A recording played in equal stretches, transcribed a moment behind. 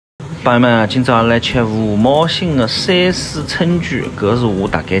朋友们，今朝来吃吴茂兴的三丝春卷，搿是我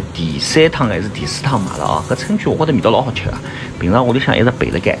大概第3趟还是第4趟买了啊！搿春卷我觉得味道老好吃啊，平常屋里向一直备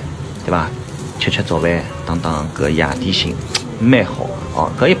了盖，对吧？吃早饭，当搿夜点心，蛮好的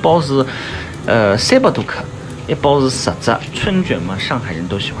啊！搿一包是300多克，一包是10只。春卷嘛，上海人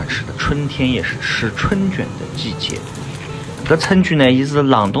都喜欢吃的，春天也是吃春卷的季节。搿春卷呢，伊是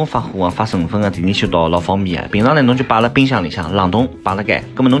冷冻发货啊，发成分啊，提前收到老方便啊。平常呢，侬就摆辣冰箱里向冷冻摆辣盖，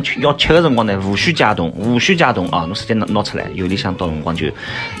葛末侬要吃的辰光呢，无需解冻啊，侬直接拿出来，油里向到辰光就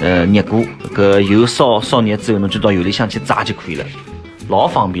热过，搿油烧热之后，侬就到油里向去炸就可以了，老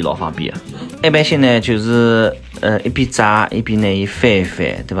方便啊。一般性呢，就是一边炸一边呢伊翻一翻，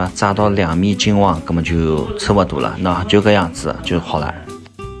对吧？炸到2面金黄，葛末就差不多了，那就搿样子就好了。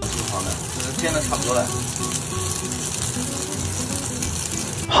好了，煎的差不多了。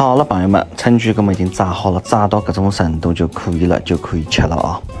好了，朋友们，春卷我们已经炸好了，炸到这种程度就可以了，就可以吃了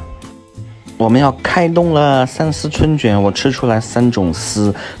啊。我们要开动了3丝春卷，我吃出来3种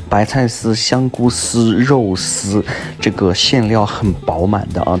丝：白菜丝、香菇丝、肉丝，这个馅料很饱满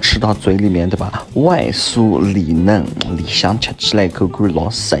的啊，吃到嘴里面，对吧？外酥里嫩，里向吃起来口感老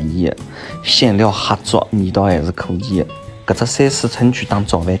适意的，馅料合作，味道还是可以的。搿只3丝春卷当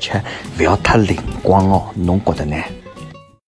早饭吃，不要太灵光哦，侬觉得呢？